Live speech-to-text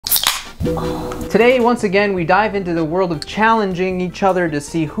Today, once again, we dive into the world of challenging each other to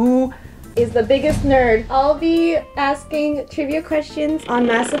see who is the biggest nerd. I'll be asking trivia questions on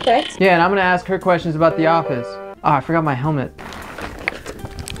Mass Effect. Yeah, and I'm gonna ask her questions about The Office. Oh, I forgot my helmet.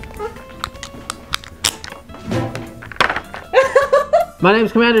 My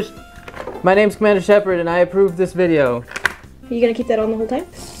name's Commander Shepard, and I approve this video. Are you gonna keep that on the whole time?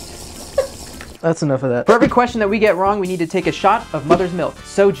 That's enough of that. For every question that we get wrong, we need to take a shot of mother's milk,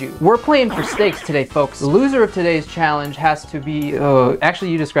 soju. We're playing for stakes today, folks. The loser of today's challenge has to be, actually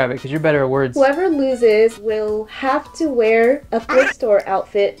you describe it, because you're better at words. Whoever loses will have to wear a thrift store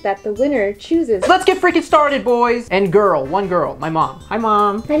outfit that the winner chooses. Let's get freaking started, boys! And girl, one girl, my mom. Hi,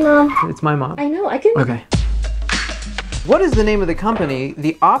 Mom. Hi, Mom. It's my mom. I know, I can... Okay. What is the name of the company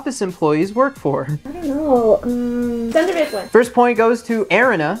the office employees work for? I don't know. Thunderbird one. First point goes to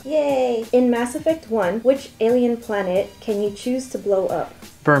Erina. Yay! In Mass Effect 1, which alien planet can you choose to blow up?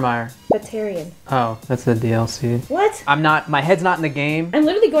 Vermeer. Batarian. Oh, that's the DLC. What? My head's not in the game. I'm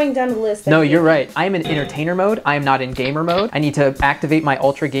literally going down the list. No, you're right. I'm in entertainer mode. I am not in gamer mode. I need to activate my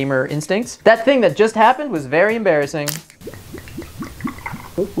ultra gamer instincts. That thing that just happened was very embarrassing.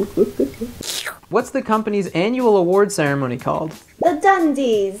 What's the company's annual award ceremony called? The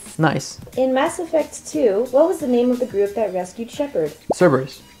Dundies. Nice. In Mass Effect 2, what was the name of the group that rescued Shepard?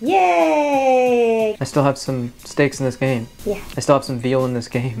 Cerberus. Yay! I still have some steaks in this game. Yeah. I still have some veal in this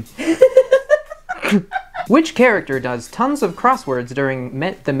game. Which character does tons of crosswords during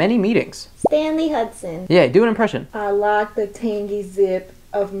the many meetings? Stanley Hudson. Yeah, do an impression. I like the tangy zip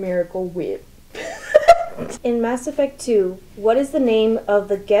of Miracle Whip. In Mass Effect 2, what is the name of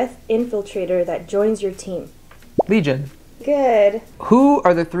the Geth infiltrator that joins your team? Legion. Good. Who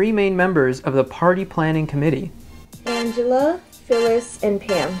are the three main members of the party planning committee? Angela, Phyllis, and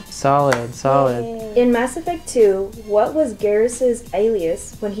Pam. Solid, solid. Yay. In Mass Effect 2, what was Garrus's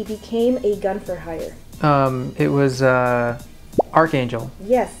alias when he became a gun for hire? It was, Archangel.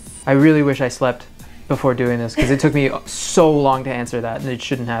 Yes. I really wish I slept before doing this, because it took me so long to answer that, and it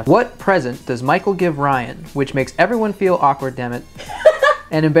shouldn't have. What present does Michael give Ryan, which makes everyone feel awkward, damn it,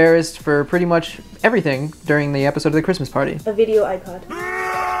 and embarrassed for pretty much everything during the episode of the Christmas party? A video iPod.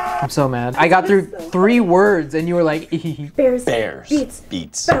 I'm so mad. I got through 3 words, and you were like, Bears.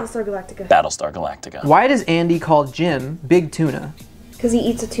 Beats. Battlestar Galactica. Battlestar Galactica. Why does Andy call Jim Big Tuna? Because he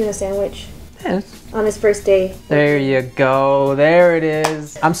eats a tuna sandwich. Yes. On his first day. There you go. There it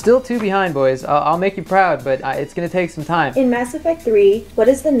is. I'm still 2 behind, boys. I'll make you proud, but it's gonna take some time. In Mass Effect 3, what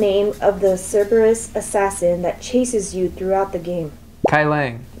is the name of the Cerberus assassin that chases you throughout the game? Kai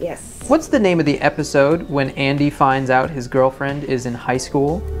Lang. Yes. What's the name of the episode when Andy finds out his girlfriend is in high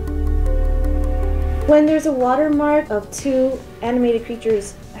school? When there's a watermark of 2 animated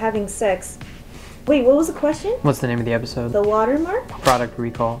creatures having sex. Wait, what was the question? What's the name of the episode? The watermark? Product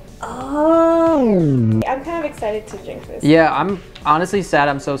Recall. Oh. I'm kind of excited to drink this. Yeah, I'm honestly sad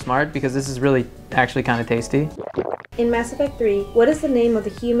I'm so smart, because this is really actually kind of tasty. In Mass Effect 3, what is the name of the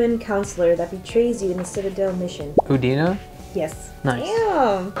human counselor that betrays you in the Citadel mission? Udina? Yes. Nice.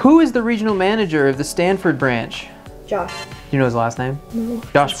 Damn. Who is the regional manager of the Stanford branch? Josh. You know his last name? No.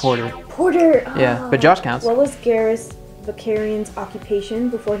 Josh Porter. Porter. Yeah, but Josh counts. What was Garrus Vakarian's occupation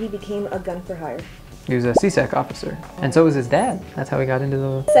before he became a gun for hire? He was a CSEC officer. And so was his dad. That's how he got into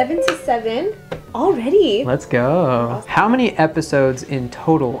the... 77? Already? Let's go. How many episodes in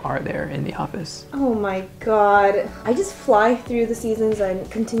total are there in The Office? Oh my god. I just fly through the seasons and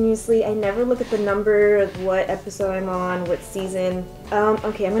continuously. I never look at the number of what episode I'm on, what season.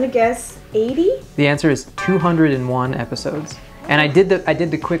 Okay, I'm gonna guess 80? The answer is 201 episodes. And I did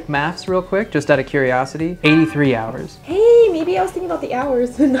the quick maths real quick, just out of curiosity. 83 hours. Hey, maybe I was thinking about the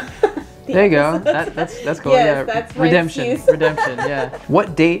hours. There you go. That's cool. Yes, yeah. that's my Redemption. excuse. Redemption. Yeah.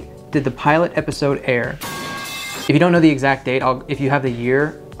 What date did the pilot episode air? If you don't know the exact date, if you have the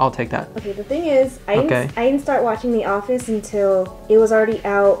year, I'll take that. Okay, the thing is, I didn't start watching The Office until it was already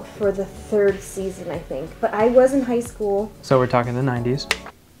out for the 3rd season, I think. But I was in high school. So we're talking the 90s.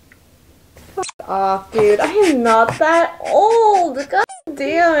 Off, dude. I am not that old. God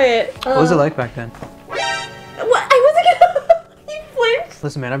damn it. What was it like back then? What? I wasn't gonna... You flipped.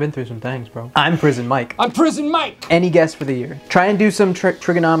 Listen, man, I've been through some things, bro. I'm Prison Mike. I'm Prison Mike! Any guess for the year? Try and do some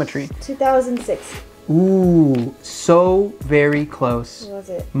trigonometry. 2006. Ooh, so very close. What was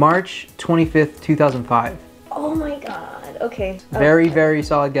it? March 25th, 2005. Oh my god. Okay. Very, very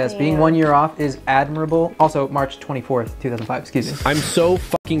solid guess. Damn. Being 1 year off is admirable. Also, March 24th, 2005, excuse me. I'm so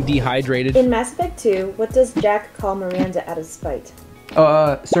fucking dehydrated. In Mass Effect 2, what does Jack call Miranda out of spite?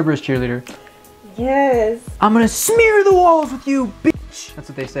 Cerberus cheerleader. Yes. I'm gonna smear the walls with you, bitch! That's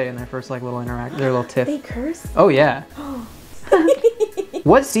what they say in their first, like, little their little tiff. They curse? Oh, yeah.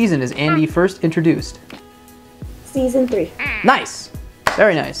 What season is Andy first introduced? Season 3. Nice.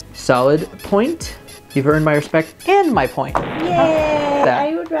 Very nice. Solid point. You've earned my respect and my point. Yay! That.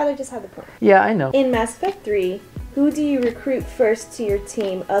 I would rather just have the point. Yeah, I know. In Mass Effect 3, who do you recruit first to your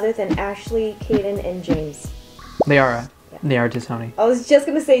team other than Ashley, Kaden, and James? Liara. Liara Tissoni. I was just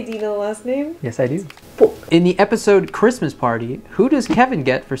gonna say, do you know the last name? Yes, I do. Poop. In the episode Christmas Party, who does Kevin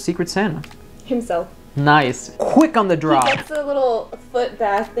get for Secret Santa? Himself. Nice. Quick on the draw. He gets a little foot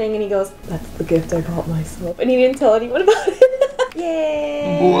bath thing and he goes, that's the gift I got myself. And he didn't tell anyone about it.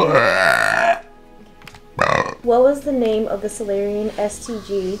 Yay! What was the name of the Solarian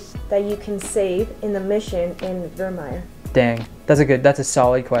STG that you can save in the mission in Vermeer? Dang, that's a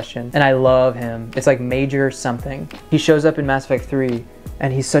solid question. And I love him. It's like Major something. He shows up in Mass Effect 3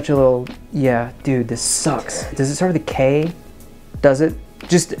 and he's such a little, yeah, dude, this sucks. Does it start with a K? Does it?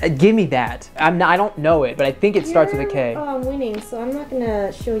 Just give me that. I don't know it, but I think it starts with a K. Oh, I'm winning, so I'm not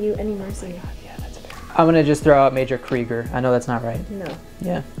gonna show you any mercy. Yeah, that's fair. I'm gonna just throw out Major Krieger. I know that's not right. No.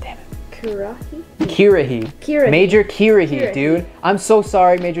 Yeah, damn it. Kirahi? Kirahi. Major Kirahi, Kirahi. dude. I'm so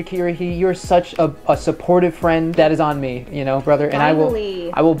sorry, Major Kirahi. You're such a supportive friend. That is on me, you know, brother. And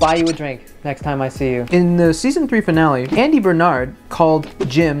Finally. I will buy you a drink next time I see you. In the season 3 finale, Andy Bernard called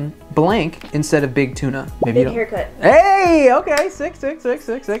Jim blank instead of Big Tuna. Maybe you Big don't. haircut. Hey, okay, six.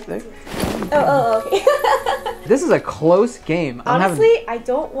 Oh, okay. This is a close game. Honestly, I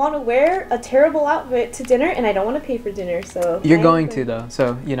don't want to wear a terrible outfit to dinner, and I don't want to pay for dinner, so... You're going to, though,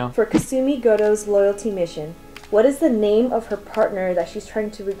 so, you know. For Kasumi Goto's loyalty mission, what is the name of her partner that she's trying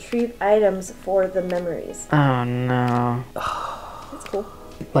to retrieve items for the memories? Oh, no. That's cool.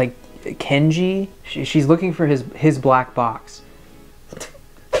 Like, Kenji? She's looking for his black box.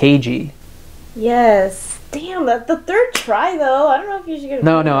 Keiji. Yes. Damn, that's the third try, though. I don't know if you should get a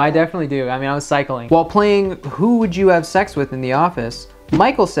No, I definitely do. I mean, I was cycling. While playing Who Would You Have Sex With in the office,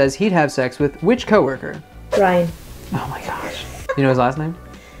 Michael says he'd have sex with which coworker? Ryan. Oh my gosh. You know his last name?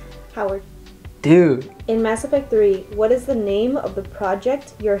 Howard. Dude. In Mass Effect 3, what is the name of the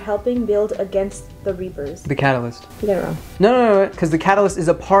project you're helping build against the Reapers? The Catalyst. You got it wrong. No, because the Catalyst is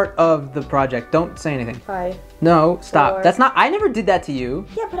a part of the project. Don't say anything. 5. No, stop. 4. That's not, I never did that to you.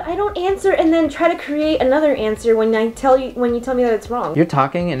 Yeah, but I don't answer and then try to create another answer when you tell me that it's wrong. You're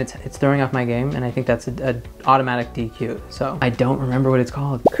talking and it's throwing off my game, and I think that's an automatic DQ. So I don't remember what it's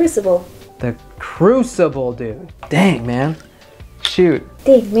called. Crucible. The Crucible, dude. Dang, man. Shoot.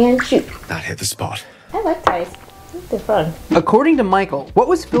 Dang, man, shoot. That hit the spot. I like ties. I think they're fun. According to Michael, what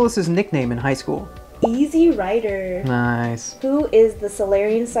was Phyllis's nickname in high school? Easy Rider. Nice. Who is the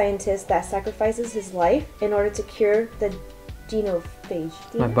Solarian scientist that sacrifices his life in order to cure the genophage?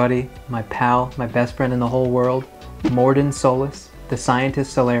 My buddy, my pal, my best friend in the whole world, Morden Solus, the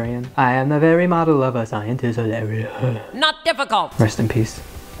scientist Solarian. I am the very model of a scientist Solarian. Not difficult. Rest in peace.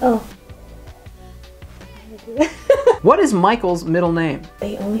 Oh. What is Michael's middle name?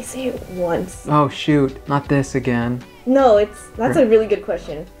 They only say it once. Oh shoot, not this again. No, that's a really good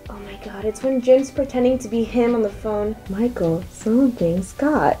question. Oh my god, it's when Jim's pretending to be him on the phone. Michael, something,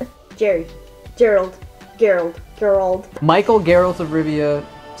 Scott. Jerry. Gerald. Michael Geralt of Rivia,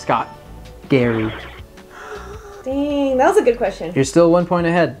 Scott. Gary. Dang, that was a good question. You're still 1 point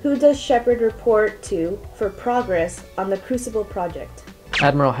ahead. Who does Shepard report to for progress on the Crucible project?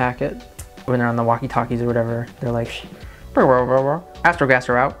 Admiral Hackett. When they're on the walkie-talkies or whatever, they're like,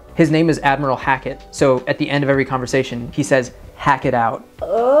 Astrogaster out. His name is Admiral Hackett. So at the end of every conversation, he says, hack it out.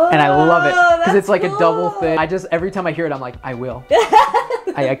 Oh, and I love it because it's like cool. a double thing. Every time I hear it, I'm like, I will.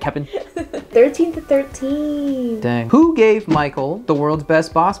 I kept in. 13 to 13. Dang. Who gave Michael the world's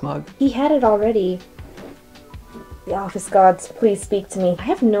best boss mug? He had it already. The office gods, please speak to me. I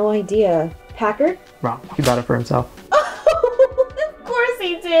have no idea. Packer? Wrong. He bought it for himself. Of course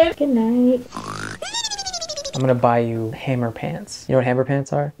he did. Good night. I'm gonna buy you hammer pants. You know what hammer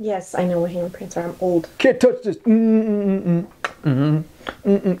pants are? Yes, I know what hammer pants are. I'm old. Can't touch this.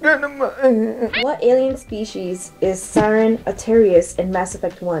 What alien species is Siren Atarius in Mass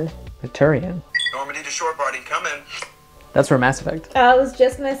Effect 1? A Turian. Normandy to shore party, come in. That's for Mass Effect. I was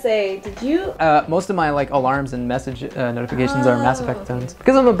just gonna say, did you? Most of my alarms and message notifications are Mass Effect tones.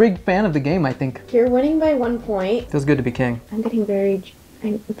 Because I'm a big fan of the game, I think. You're winning by 1 point. Feels good to be king. I'm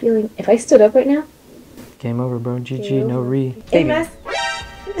feeling, if I stood up right now. Game over, bro. GG, Game no over. re. In Gaming.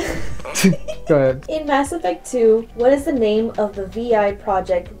 Go ahead. In Mass Effect 2, what is the name of the VI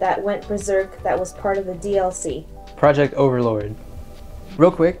project that went berserk that was part of the DLC? Project Overlord.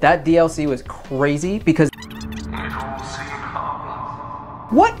 Real quick, that DLC was crazy because...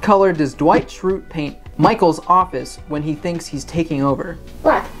 What color does Dwight Schrute paint Michael's office when he thinks he's taking over?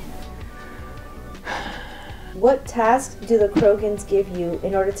 Black. What task do the Krogans give you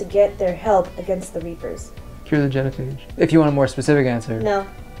in order to get their help against the Reapers? Cure the genophage. If you want a more specific answer. No.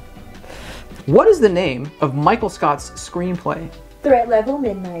 What is the name of Michael Scott's screenplay? Threat level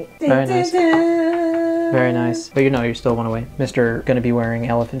midnight. Very nice. Dun, dun. Very nice. But you're still one away. Mr. Gonna be wearing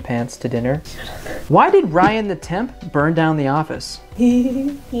elephant pants to dinner. Why did Ryan the Temp burn down the office?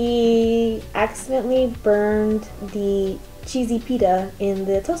 He accidentally burned the cheesy pita in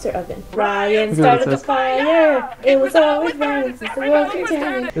the toaster oven. Ryan started the fire. It was always Ryan since the world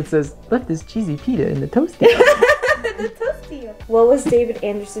began. It says, left this cheesy pita in the toasty. The toasty. What was David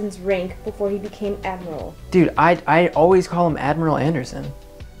Anderson's rank before he became admiral? Dude, I always call him Admiral Anderson.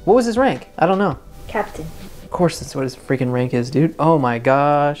 What was his rank? I don't know. Captain. Of course that's what his freaking rank is, dude. Oh my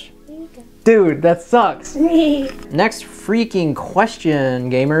gosh. Dude, that sucks. Next freaking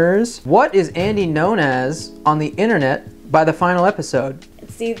question, gamers. What is Andy known as on the internet by the final episode?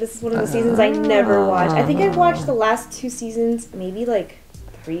 See, this is one of the seasons I never watched. I think I watched the last 2 seasons, maybe like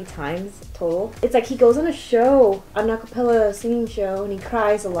 3 times total. It's like he goes on a show, an a cappella singing show, and he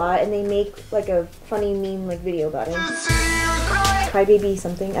cries a lot, and they make like a funny meme like video about him. Crybaby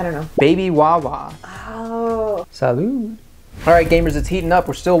something, I don't know. Baby Wawa. Oh. Salud. Alright gamers, it's heating up.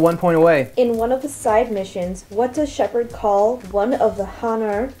 We're still 1 point away. In one of the side missions, what does Shepard call one of the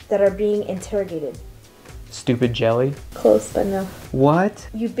Hanar that are being interrogated? Stupid jelly. Close, but no. What?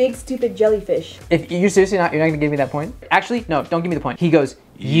 You big stupid jellyfish. If you're seriously you're not gonna give me that point? Actually, no, don't give me the point. He goes,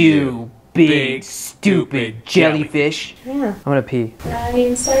 you big stupid jellyfish. Yeah. I'm gonna pee.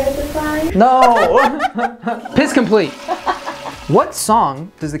 Ryan started the fire. No! Piss complete. What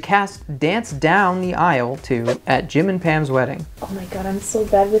song does the cast dance down the aisle to at Jim and Pam's wedding? Oh my god, I'm so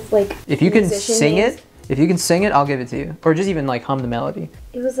bad with like If you can musician sing names. it, if you can sing it, I'll give it to you. Or just even like hum the melody.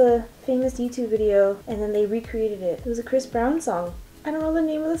 It was a famous YouTube video and then they recreated it. It was a Chris Brown song. I don't know the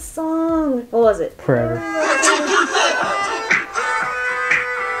name of the song. What was it? Forever.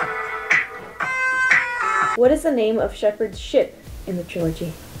 What is the name of Shepard's ship in the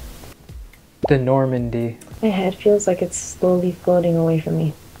trilogy? The Normandy. My head feels like it's slowly floating away from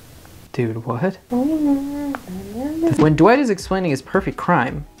me. Dude, what? When Dwight is explaining his perfect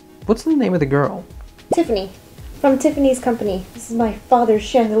crime, what's the name of the girl? Tiffany. From Tiffany's Company. This is my father's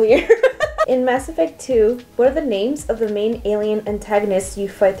chandelier. In Mass Effect 2, what are the names of the main alien antagonists you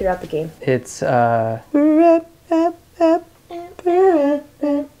fight throughout the game? It's,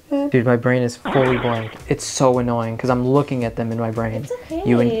 Dude, my brain is fully blank. It's so annoying because I'm looking at them in my brain. It's okay.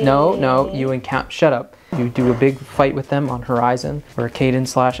 You encounter. Shut up. You do a big fight with them on Horizon, where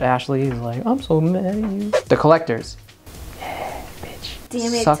Caden/Ashley is like, "I'm so mad at you." The collectors. Bitch.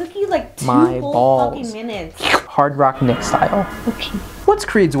 Damn it! Suck It took you like 2 my whole balls. fucking minutes. Hard Rock Nick style. What's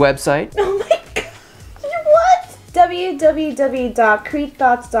Creed's website? Oh my god! What?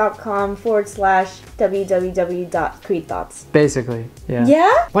 www.creedthoughts.com/www.creedthoughts. Basically, yeah.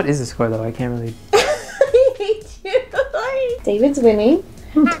 Yeah? What is the score though? I can't really. I hate you. David's winning.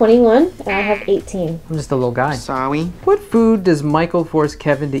 21, and I have 18. I'm just a little guy. Sorry. What food does Michael force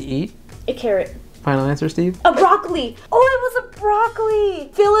Kevin to eat? A carrot. Final answer, Steve? A broccoli! Oh, it was a broccoli!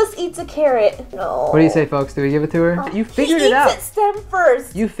 Phyllis eats a carrot. No. What do you say, folks? Do we give it to her? You figured it out. He eats it stem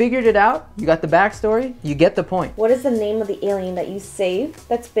first. You figured it out. You got the backstory. You get the point. What is the name of the alien that you saved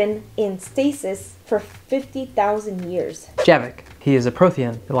that's been in stasis for 50,000 years? Javik. He is a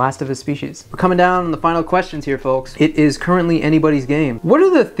Prothean, the last of his species. We're coming down on the final questions here, folks. It is currently anybody's game. What are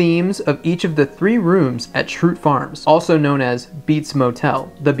the themes of each of the 3 rooms at Schrute Farms, also known as Beats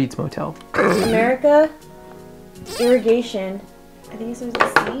Motel? The Beats Motel. America, irrigation. I think it starts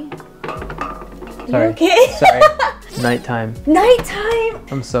with C. Sorry. You okay? Sorry. Nighttime. Nighttime!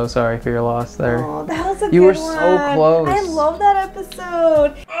 I'm so sorry for your loss there. Oh, that was a good You were one. so close. I love that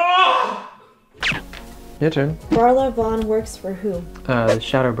episode. Your turn. Darla Vaughn works for who? The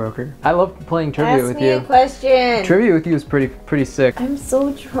Shadow Broker. I love playing trivia Ask with me you. a question. Trivia with you is pretty sick. I'm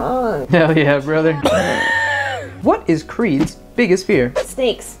so drunk. Hell yeah, brother. What is Creed's biggest fear?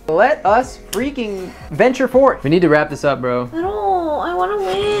 Snakes. Let us freaking venture forth. We need to wrap this up, bro. I don't. I want to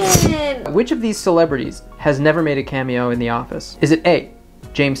win. Which of these celebrities has never made a cameo in The Office? Is it A,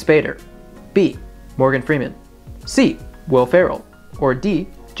 James Spader, B, Morgan Freeman, C, Will Ferrell, or D,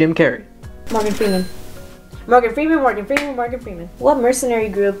 Jim Carrey? Morgan Freeman. Morgan Freeman, Morgan Freeman, Morgan Freeman. What mercenary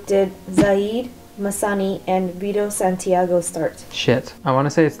group did Zaid, Masani, and Vito Santiago start? Shit. I want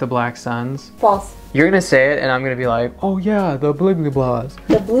to say it's the Black Suns. False. You're gonna say it and I'm gonna be like, oh yeah, the blah blah blahs.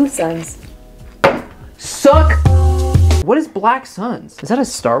 The Blue Suns. Suck! What is Black Suns? Is that a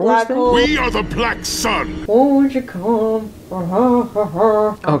Star Wars Black thing? hole. We are the Black Sun. Won't you come?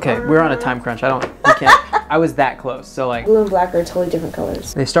 Okay, we're on a time crunch. We can't. I was that close, so like. Blue and black are totally different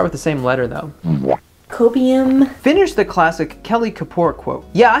colors. They start with the same letter though. copium. Finish the classic Kelly Kapoor quote.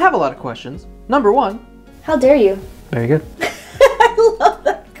 Yeah, I have a lot of questions. Number 1. How dare you? Very good. I love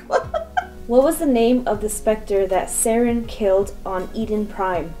that quote. What was the name of the specter that Saren killed on Eden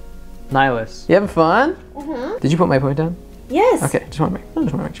Prime? Nihilus. You having fun? Mm-hmm. Did you put my point down? Yes. Okay, I just want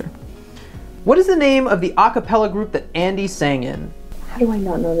to make sure. What is the name of the a cappella group that Andy sang in? How do I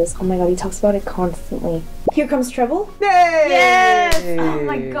not know this? Oh my god, he talks about it constantly. Here Comes Trouble? Yay! Yes! Oh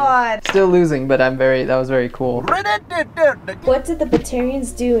my god. Still losing, but that was very cool. What did the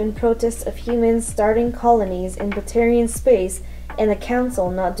Batarians do in protest of humans starting colonies in Batarian space and the council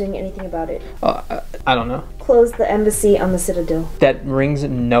not doing anything about it? I don't know. Close the embassy on the Citadel. That rings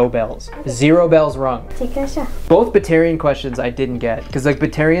no bells. 0 bells rung. Take a shot. Both Batarian questions I didn't get, because like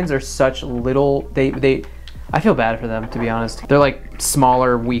Batarians are such little, I feel bad for them, to be honest. They're like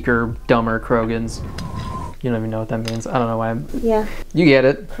smaller, weaker, dumber Krogans. You don't even know what that means. I don't know why Yeah. You get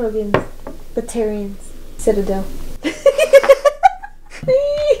it. Krogans. Batarians. Citadel.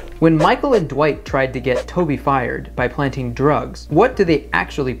 When Michael and Dwight tried to get Toby fired by planting drugs, what do they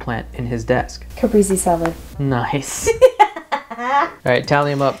actually plant in his desk? Caprese salad. Nice. Alright,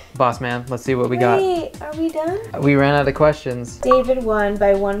 tally them up, boss man. Let's see what we got. Wait, are we done? We ran out of questions. David won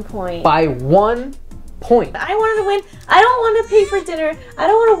by 1 point. By 1 point. I wanted to win. I don't want to pay for dinner. I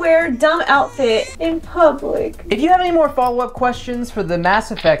don't want to wear a dumb outfit in public. If you have any more follow-up questions for the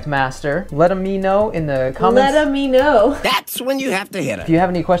Mass Effect Master, let me know in the comments. Let me know. That's when you have to hit it. If you have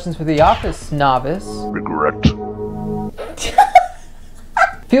any questions for the Office Novice, Regret.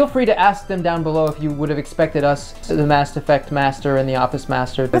 feel free to ask them down below if you would have expected us, the Mass Effect Master and the Office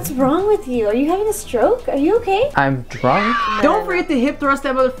Master. What's wrong with you? Are you having a stroke? Are you okay? I'm drunk. Don't forget to hip thrust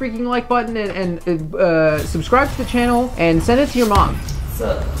that mother freaking like button and subscribe to the channel and send it to your mom.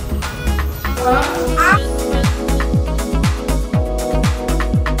 So.